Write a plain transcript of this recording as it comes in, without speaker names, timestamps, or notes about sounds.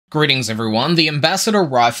Greetings everyone, the Ambassador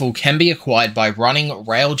rifle can be acquired by running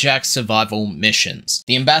Railjack survival missions.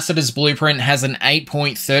 The Ambassador's blueprint has an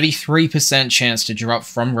 8.33% chance to drop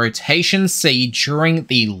from Rotation C during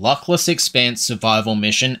the Luckless Expanse survival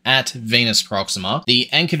mission at Venus Proxima, the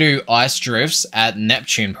Enkidu Ice Drifts at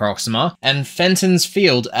Neptune Proxima, and Fenton's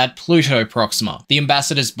Field at Pluto Proxima. The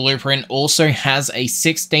Ambassador's blueprint also has a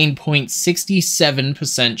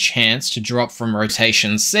 16.67% chance to drop from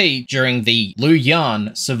Rotation C during the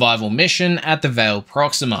Luyan survival mission at the Veil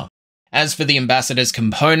Proxima. As for the Ambassador's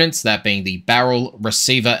components, that being the barrel,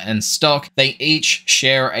 receiver, and stock, they each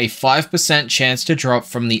share a 5% chance to drop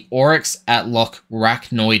from the Aurax, Atloc,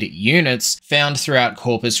 Raknoid units found throughout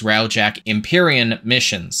Corpus Railjack Empyrean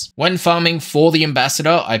missions. When farming for the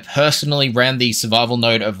Ambassador, I personally ran the survival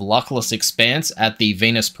node of Luckless Expanse at the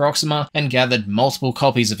Venus Proxima and gathered multiple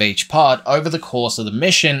copies of each part over the course of the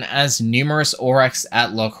mission as numerous Aurax,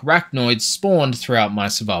 Atloc, Raknoids spawned throughout my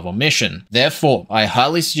survival mission. Therefore, I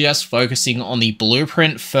highly suggest focusing on the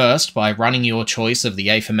blueprint first by running your choice of the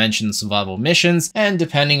aforementioned survival missions, and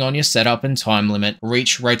depending on your setup and time limit,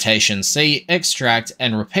 reach Rotation C, extract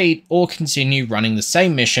and repeat, or continue running the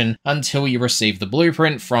same mission until you receive the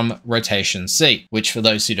blueprint from Rotation C, which for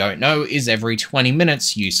those who don't know is every 20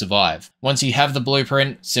 minutes you survive. Once you have the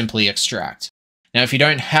blueprint, simply extract. Now, if you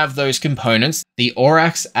don't have those components, the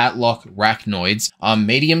Aurax, Atloc, Raknoids are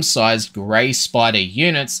medium-sized grey spider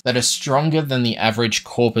units that are stronger than the average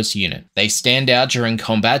Corpus unit. They stand out during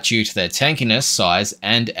combat due to their tankiness, size,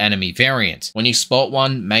 and enemy variant. When you spot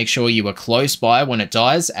one, make sure you are close by when it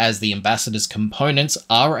dies, as the Ambassador's components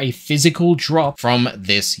are a physical drop from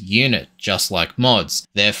this unit, just like mods.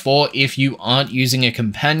 Therefore, if you aren't using a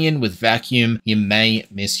companion with vacuum, you may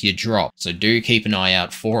miss your drop, so do keep an eye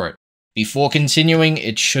out for it. Before continuing,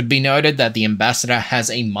 it should be noted that the Ambassador has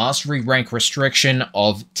a mastery rank restriction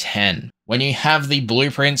of 10. When you have the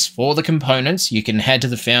blueprints for the components, you can head to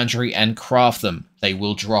the foundry and craft them. They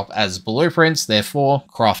will drop as blueprints, therefore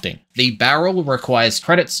crafting. The barrel requires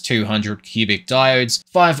credits 200 cubic diodes,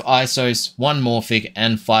 5 isos, 1 morphic,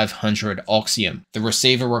 and 500 oxium. The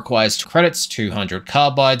receiver requires credits 200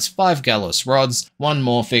 carbides, 5 gallus rods, 1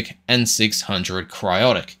 morphic, and 600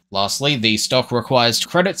 cryotic. Lastly, the stock requires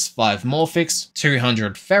credits 5 morphics,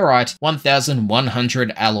 200 ferrite,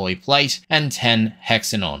 1100 alloy plate, and 10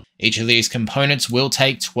 hexanon. Each of these components will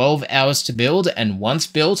take 12 hours to build, and once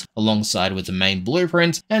built, alongside with the main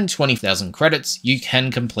blueprint and 20,000 credits, you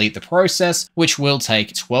can complete the process, which will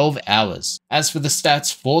take 12 hours. As for the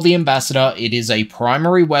stats for the Ambassador, it is a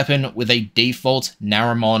primary weapon with a default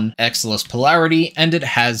Naramon Exilus polarity, and it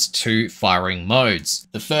has 2 firing modes.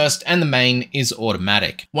 The first and the main is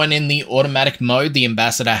automatic. When in the automatic mode, the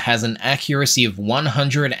Ambassador has an accuracy of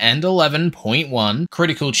 111.1,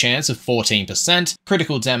 critical chance of 14%,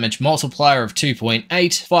 critical damage multiplier of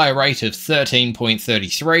 2.8, fire rate of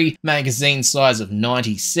 13.33, magazine size of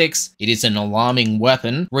 96, it is an alarming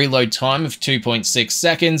weapon, reload time of 2.6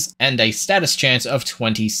 seconds, and a status chance of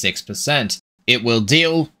 26%. It will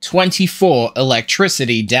deal 24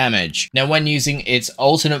 electricity damage. Now, when using its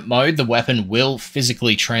alternate mode, the weapon will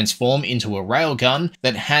physically transform into a railgun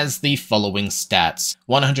that has the following stats: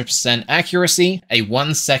 100% accuracy, a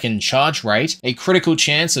 1-second charge rate, a critical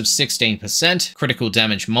chance of 16%, critical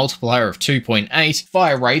damage multiplier of 2.8,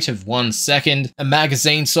 fire rate of 1 second, a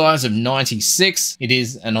magazine size of 96, it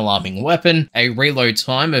is an alarming weapon, a reload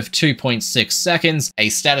time of 2.6 seconds, a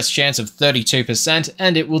status chance of 32%,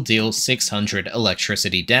 and it will deal 600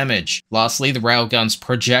 electricity damage. Lastly, the railgun's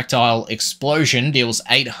projectile explosion deals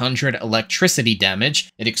 800 electricity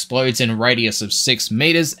damage. It explodes in a radius of 6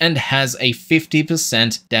 meters and has a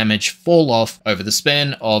 50% damage fall off over the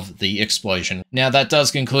span of the explosion. Now, that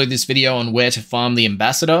does conclude this video on where to farm the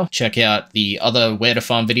Ambassador. Check out the other where to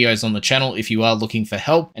farm videos on the channel if you are looking for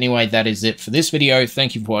help. Anyway, that is it for this video.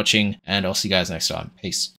 Thank you for watching, and I'll see you guys next time.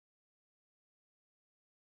 Peace.